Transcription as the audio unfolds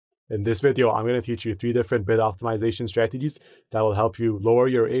In this video, I'm going to teach you 3 different bid optimization strategies that will help you lower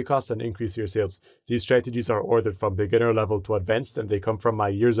your ACoS and increase your sales. These strategies are ordered from beginner level to advanced, and they come from my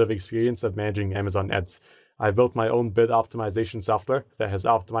years of experience of managing Amazon ads. I've built my own bid optimization software that has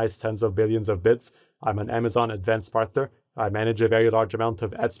optimized tens of billions of bids. I'm an Amazon advanced partner. I manage a very large amount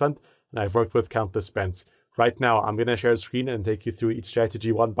of ad spend, and I've worked with countless brands. Right now, I'm going to share a screen and take you through each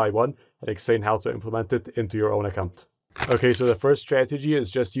strategy one by one and explain how to implement it into your own account. Okay, so the first strategy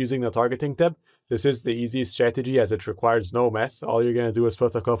is just using the targeting tab. This is the easiest strategy as it requires no math. All you're going to do is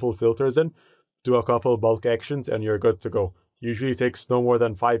put a couple filters in, do a couple bulk actions, and you're good to go. Usually takes no more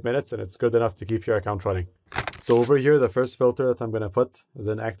than 5 minutes, and it's good enough to keep your account running. So over here, the first filter that I'm going to put is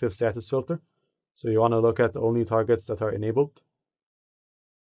an active status filter. So you want to look at only targets that are enabled.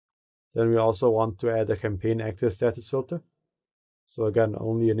 Then we also want to add a campaign active status filter. So again,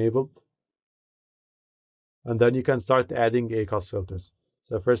 only enabled. And then you can start adding ACoS filters.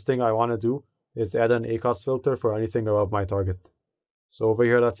 So the first thing I want to do is add an ACoS filter for anything above my target. So over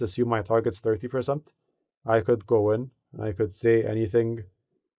here, let's assume my target's 30%. I could go in and I could say anything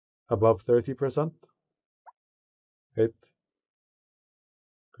above 30%, right?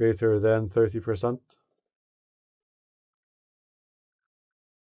 Greater than 30%.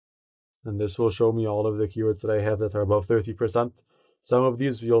 And this will show me all of the keywords that I have that are above 30%. Some of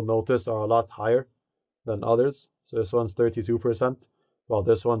these you'll notice are a lot higher than others. So this one's 32%, while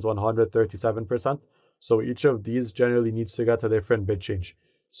this one's 137%. So each of these generally needs to get a different bid change.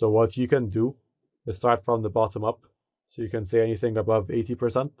 So what you can do is start from the bottom up. So you can say anything above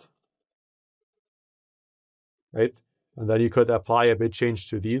 80%, right? And then you could apply a bid change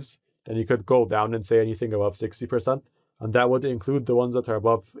to these. Then you could go down and say anything above 60%. And that would include the ones that are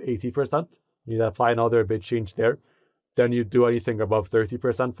above 80%. You'd apply another bid change there. Then you do anything above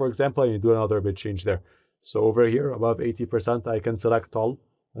 30%, for example, and you do another bid change there. So over here, above 80%, I can select all.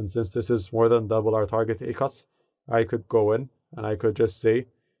 And since this is more than double our target ACoS, I could go in and I could just say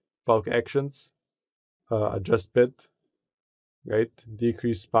bulk actions, adjust bid, right?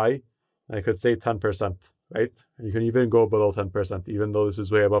 Decrease by, I could say 10%, right? And you can even go below 10%, even though this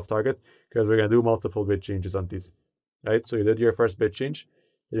is way above target, because we're going to do multiple bid changes on these, right? So you did your first bid change,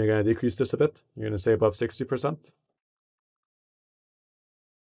 then you're going to decrease this a bit. You're going to say above 60%.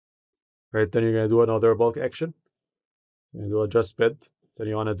 Right, then you're going to do another bulk action. You're going to do adjust bid. Then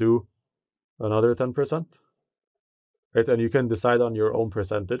you want to do another 10%. Right, and you can decide on your own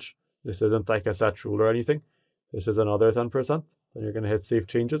percentage. This isn't like a set rule or anything. This is another 10%. Then you're going to hit save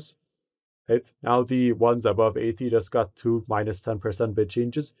changes. Right, now the ones above 80 just got 2 minus 10% bid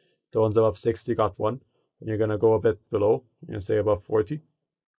changes. The ones above 60 got 1. And you're going to go a bit below. You're going to say above 40.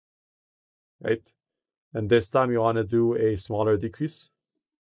 Right, and this time you want to do a smaller decrease,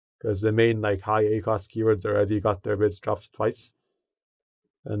 because the main high ACoS keywords already got their bids dropped twice.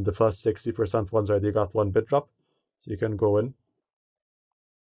 And the plus 60% ones already got 1 bid drop. So you can go in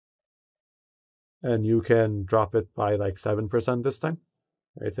and you can drop it by 7% this time.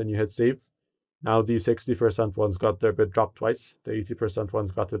 Right, and you hit save. Now the 60% ones got their bid dropped twice. The 80%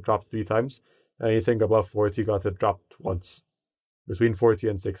 ones got it dropped 3 times. Anything above 40 got it dropped once. Between 40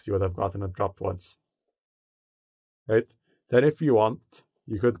 and 60 would have gotten it dropped once. Right? Then if you want,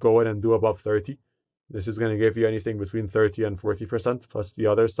 you could go in and do above 30. This is going to give you anything between 30 and 40% plus the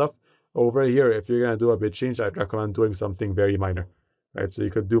other stuff. Over here, if you're going to do a bid change, I'd recommend doing something very minor, right? So you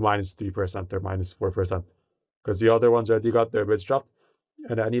could do minus 3% or minus 4%, because the other ones already got their bids dropped,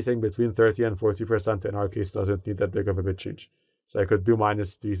 and anything between 30 and 40% in our case doesn't need that big of a bid change. So I could do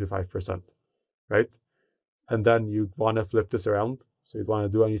minus 3 to 5%, right? And then you want to flip this around. So you'd want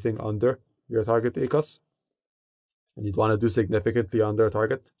to do anything under your target ACoS. And you'd want to do significantly under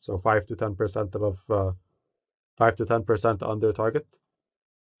target, so 5 to 10% above, 5 to 10% under target.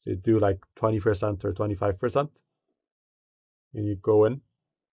 So you do 20% or 25%, and you go in,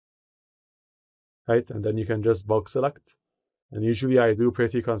 right? And then you can just bulk select. And usually I do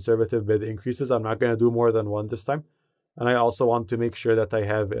pretty conservative bid increases. I'm not going to do more than 1 this time. And I also want to make sure that I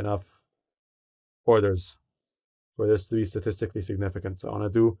have enough orders for this to be statistically significant. So I want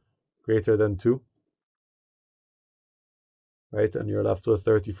to do greater than 2. Right, and you're left with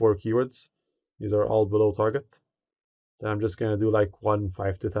 34 keywords. These are all below target. Then I'm just going to do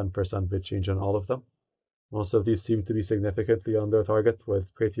 5 to 10% bid change on all of them. Most of these seem to be significantly under target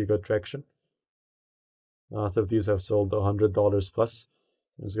with pretty good traction. A lot of these have sold $100 plus.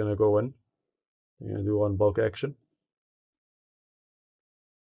 I'm just going to go in. I'm going to do 1 bulk action.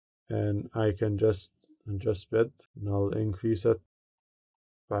 And I can just adjust bid, and I'll increase it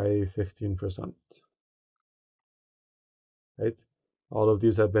by 15%. Right? All of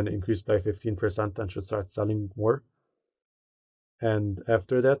these have been increased by 15% and should start selling more. And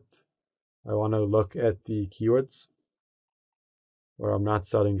after that, I want to look at the keywords where I'm not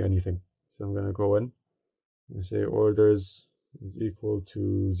selling anything. So I'm going to go in and say orders is equal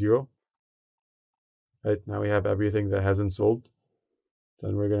to 0. Right, now we have everything that hasn't sold.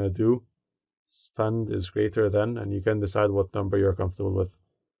 Then we're going to do spend is greater than, and you can decide what number you're comfortable with.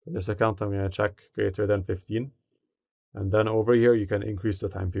 For this account, I'm going to check greater than 15. And then over here, you can increase the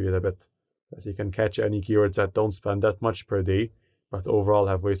time period a bit. That you can catch any keywords that don't spend that much per day, but overall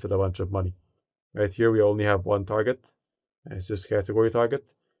have wasted a bunch of money. Right here, we only have one target. And it's this category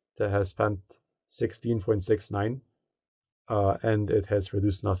target that has spent 16.69. And it has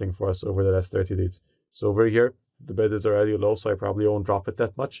reduced nothing for us over the last 30 days. So over here, the bid is already low, so I probably won't drop it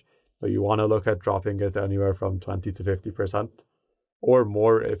that much. But you want to look at dropping it anywhere from 20 to 50% or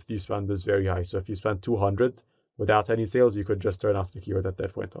more if the spend is very high. So if you spend 200 without any sales, you could just turn off the keyword at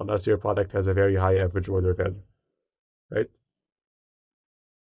that point, unless your product has a very high average order value, right?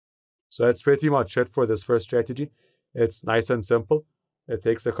 So that's pretty much it for this first strategy. It's nice and simple. It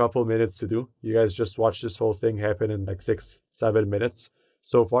takes a couple minutes to do. You guys just watch this whole thing happen in like 6-7 minutes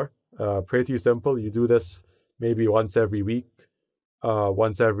so far. Pretty simple. You do this maybe once every week,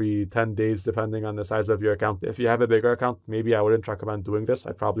 once every 10 days, depending on the size of your account. If you have a bigger account, maybe I wouldn't recommend doing this.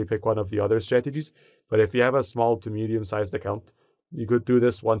 I'd probably pick one of the other strategies. But if you have a small to medium-sized account, you could do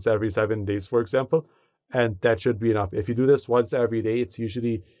this once every 7 days, for example, and that should be enough. If you do this once every day, it's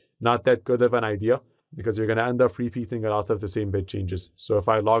usually not that good of an idea because you're going to end up repeating a lot of the same bid changes. So if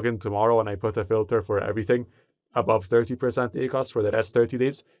I log in tomorrow and I put a filter for everything above 30% ACoS for the last 30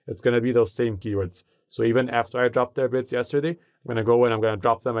 days, it's going to be those same keywords. So even after I dropped their bids yesterday, I'm going to go in, I'm going to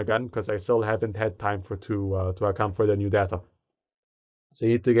drop them again because I still haven't had time to account for the new data. So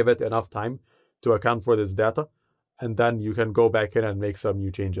you need to give it enough time to account for this data, and then you can go back in and make some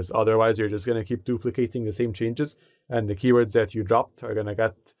new changes. Otherwise, you're just going to keep duplicating the same changes, and the keywords that you dropped are going to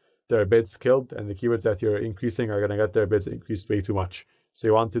get their bids killed, and the keywords that you're increasing are going to get their bids increased way too much. So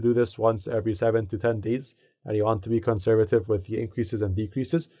you want to do this once every 7 to 10 days, and you want to be conservative with the increases and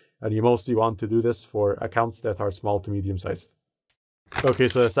decreases, and you mostly want to do this for accounts that are small to medium sized. Okay,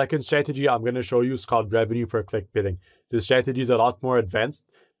 so the second strategy I'm going to show you is called revenue per click bidding. This strategy is a lot more advanced,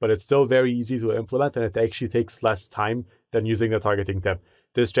 but it's still very easy to implement, and it actually takes less time than using the targeting tab.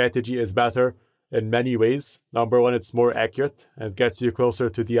 This strategy is better in many ways. Number one, it's more accurate and gets you closer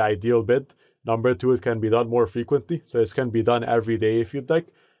to the ideal bid. Number two, it can be done more frequently, so this can be done every day if you'd like.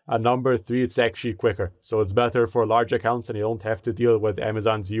 And number three, it's actually quicker. So it's better for large accounts and you don't have to deal with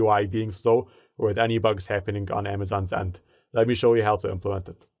Amazon's UI being slow or with any bugs happening on Amazon's end. Let me show you how to implement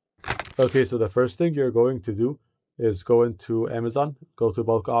it. Okay, so the first thing you're going to do is go into Amazon, go to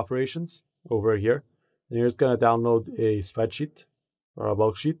bulk operations over here, and you're just going to download a spreadsheet or a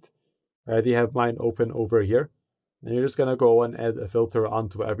bulk sheet. I already have mine open over here, and you're just going to go and add a filter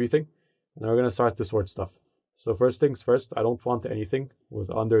onto everything, and we're going to start to sort stuff. So first things first, I don't want anything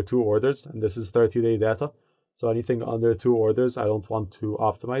with under 2 orders, and this is 30-day data. So anything under 2 orders, I don't want to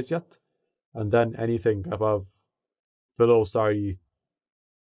optimize yet. And then anything below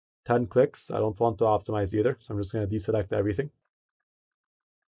 10 clicks, I don't want to optimize either. So I'm just going to deselect everything.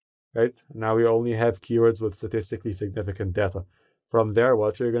 Right, now we only have keywords with statistically significant data. From there,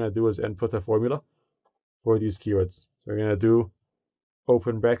 what you're going to do is input a formula for these keywords. So we're going to do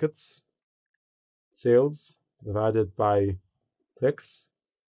open brackets, sales divided by clicks,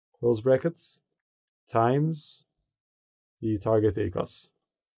 close brackets, times the target ACoS.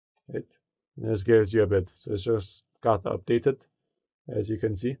 Right? And this gives you a bid. So it's just got updated, as you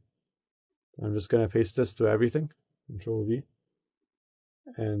can see. I'm just going to paste this to everything, Control V.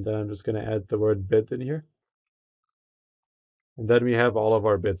 And then I'm just going to add the word bid in here. And then we have all of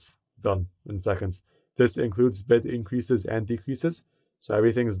our bids done in seconds. This includes bid increases and decreases. So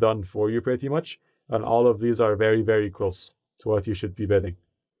everything's done for you pretty much. And all of these are very, very close to what you should be bidding.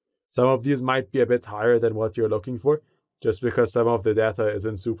 Some of these might be a bit higher than what you're looking for, just because some of the data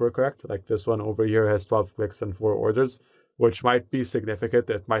isn't super correct. Like this one over here has 12 clicks and 4 orders, which might be significant.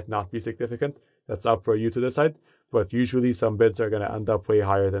 It might not be significant. That's up for you to decide. But usually some bids are going to end up way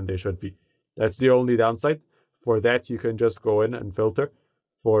higher than they should be. That's the only downside. For that, you can just go in and filter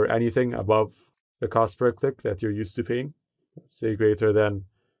for anything above the cost per click that you're used to paying. Let's say greater than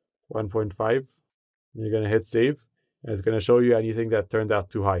 1.5. You're going to hit save, and it's going to show you anything that turned out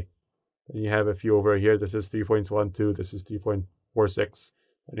too high. Then you have a few over here. This is 3.12. This is 3.46.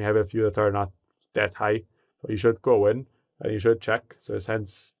 And you have a few that are not that high. But you should go in and you should check. So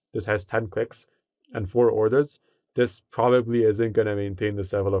since this has 10 clicks and 4 orders, this probably isn't going to maintain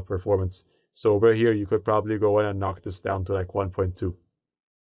this level of performance. So over here, you could probably go in and knock this down to like 1.2.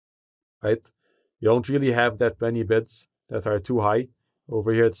 Right? You don't really have that many bids that are too high.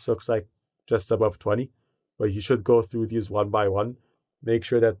 Over here, it looks like just above 20, but you should go through these one by one. Make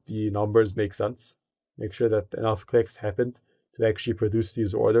sure that the numbers make sense. Make sure that enough clicks happened to actually produce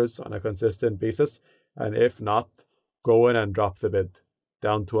these orders on a consistent basis. And if not, go in and drop the bid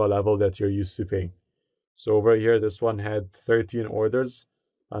down to a level that you're used to paying. So over here, this one had 13 orders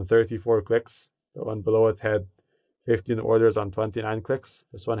on 34 clicks. The one below it had 15 orders on 29 clicks.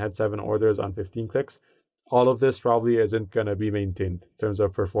 This one had 7 orders on 15 clicks. All of this probably isn't going to be maintained in terms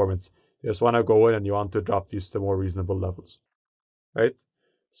of performance. You just want to go in and you want to drop these to more reasonable levels, right?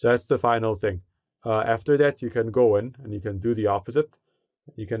 So that's the final thing. After that, you can go in and you can do the opposite.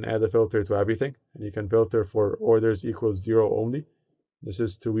 You can add a filter to everything, and you can filter for orders equals 0 only. This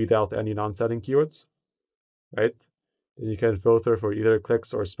is to weed out any non-selling keywords, right? Then you can filter for either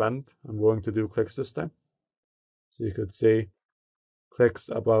clicks or spend. I'm going to do clicks this time. So you could say clicks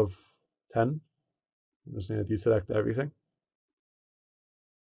above 10. I'm just going to deselect everything.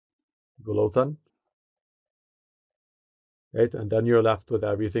 Below 10. Right? And then you're left with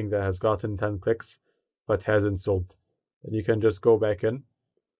everything that has gotten 10 clicks but hasn't sold. And you can just go back in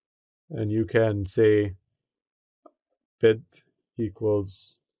and you can say bid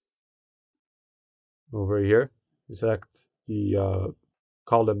equals over here. You select the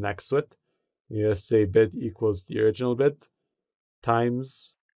column next to it. You just say bid equals the original bid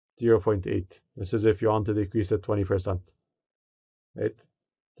times 0.8. This is if you want to decrease it 20%. Right?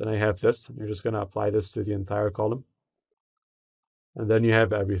 Then I have this, and you're just going to apply this to the entire column. And then you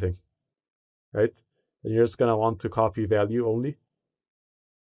have everything. Right? Then you're just going to want to copy value only.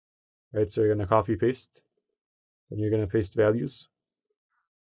 Right? So you're going to copy paste. Then you're going to paste values.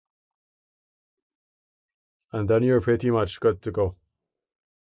 And then you're pretty much good to go.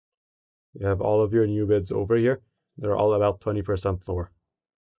 You have all of your new bids over here. They're all about 20% lower.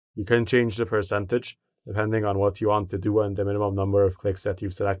 You can change the percentage depending on what you want to do and the minimum number of clicks that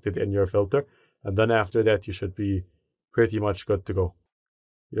you've selected in your filter. And then after that, you should be pretty much good to go.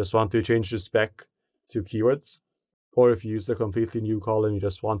 You just want to change the spec to keywords. Or if you use the completely new column, you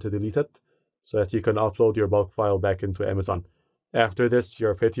just want to delete it so that you can upload your bulk file back into Amazon. After this,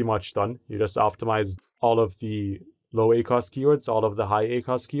 you're pretty much done. You just optimized all of the low ACoS keywords, all of the high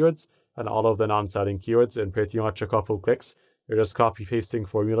ACoS keywords, and all of the non-selling keywords in pretty much a couple clicks. You're just copy pasting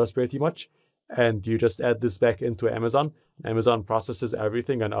formulas pretty much. And you just add this back into Amazon. Amazon processes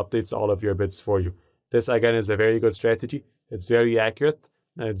everything and updates all of your bids for you. This again is a very good strategy. It's very accurate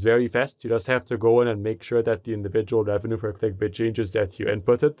and it's very fast. You just have to go in and make sure that the individual revenue per click bid changes that you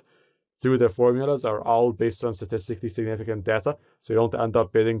inputted through the formulas are all based on statistically significant data. So you don't end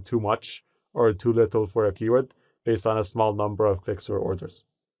up bidding too much or too little for a keyword based on a small number of clicks or orders.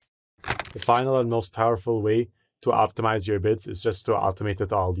 The final and most powerful way to optimize your bids is just to automate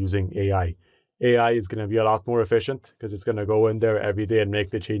it all using AI. AI is going to be a lot more efficient because it's going to go in there every day and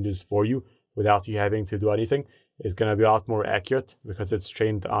make the changes for you without you having to do anything. It's going to be a lot more accurate because it's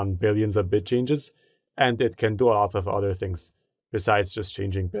trained on billions of bid changes, and it can do a lot of other things besides just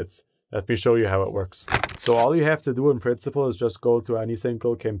changing bids. Let me show you how it works. So all you have to do in principle is just go to any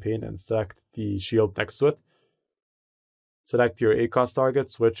single campaign and select the shield next to it. Select your ACoS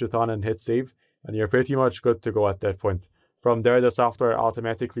target, switch it on and hit save, and you're pretty much good to go at that point. From there, the software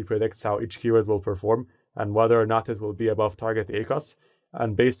automatically predicts how each keyword will perform and whether or not it will be above target ACoS.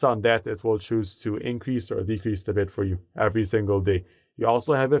 And based on that, it will choose to increase or decrease the bid for you every single day. You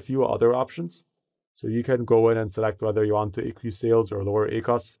also have a few other options. So you can go in and select whether you want to increase sales or lower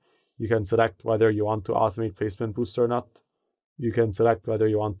ACoS. You can select whether you want to automate placement boosts or not. You can select whether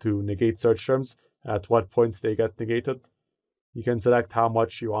you want to negate search terms, at what point they get negated. You can select how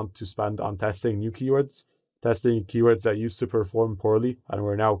much you want to spend on testing new keywords, testing keywords that used to perform poorly and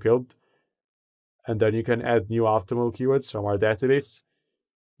were now killed. And then you can add new optimal keywords from our database.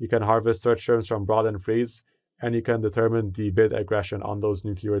 You can harvest search terms from broad and phrase, and you can determine the bid aggression on those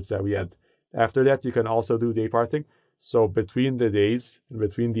new keywords that we add. After that, you can also do day parting. So between the days and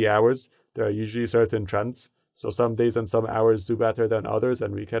between the hours, there are usually certain trends. So some days and some hours do better than others,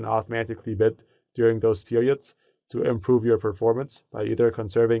 and we can automatically bid during those periods to improve your performance by either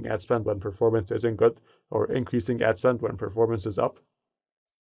conserving ad spend when performance isn't good or increasing ad spend when performance is up.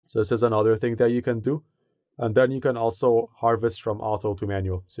 So this is another thing that you can do. And then you can also harvest from auto to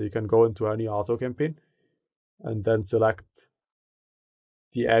manual. So you can go into any auto campaign and then select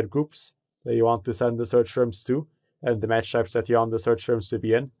the ad groups that you want to send the search terms to and the match types that you want the search terms to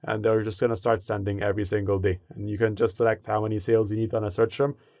be in. And they're just going to start sending every single day. And you can just select how many sales you need on a search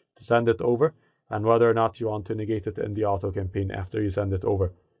term to send it over and whether or not you want to negate it in the auto campaign after you send it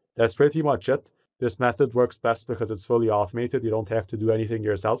over. That's pretty much it. This method works best because it's fully automated. You don't have to do anything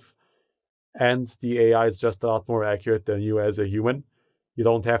yourself. and the AI is just a lot more accurate than you as a human. You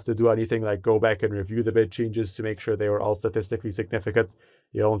don't have to do anything like go back and review the bit changes to make sure they were all statistically significant.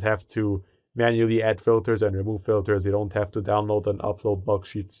 You don't have to manually add filters and remove filters. You don't have to download and upload bug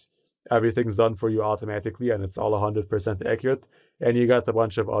sheets. Everything's done for you automatically, and it's all 100% accurate. And you got a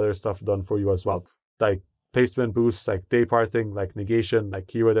bunch of other stuff done for you as well, like placement boosts, like day parting, like negation, like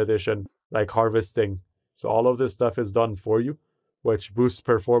keyword addition, like harvesting. So all of this stuff is done for you, which boosts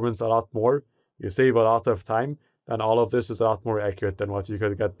performance a lot more. You save a lot of time, and all of this is a lot more accurate than what you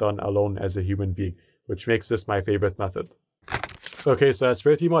could get done alone as a human being, which makes this my favorite method. Okay, so that's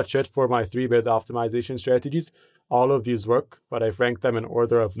pretty much it for my 3-bid optimization strategies. All of these work, but I've ranked them in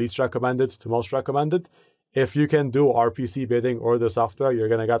order of least recommended to most recommended. If you can do RPC bidding or the software, you're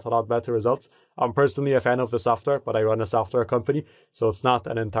going to get a lot better results. I'm personally a fan of the software, but I run a software company, so it's not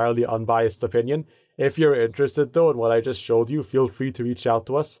an entirely unbiased opinion. If you're interested, though, in what I just showed you, feel free to reach out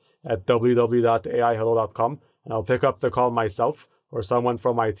to us at www.aihello.com, and I'll pick up the call myself, or someone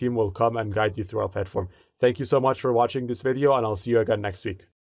from my team will come and guide you through our platform. Thank you so much for watching this video, and I'll see you again next week.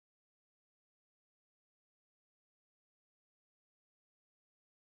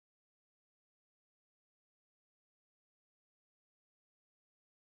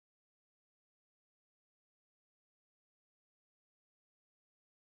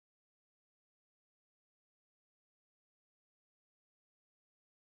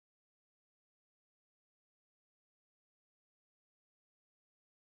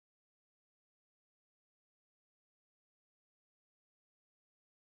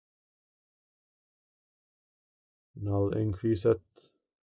 And I'll increase it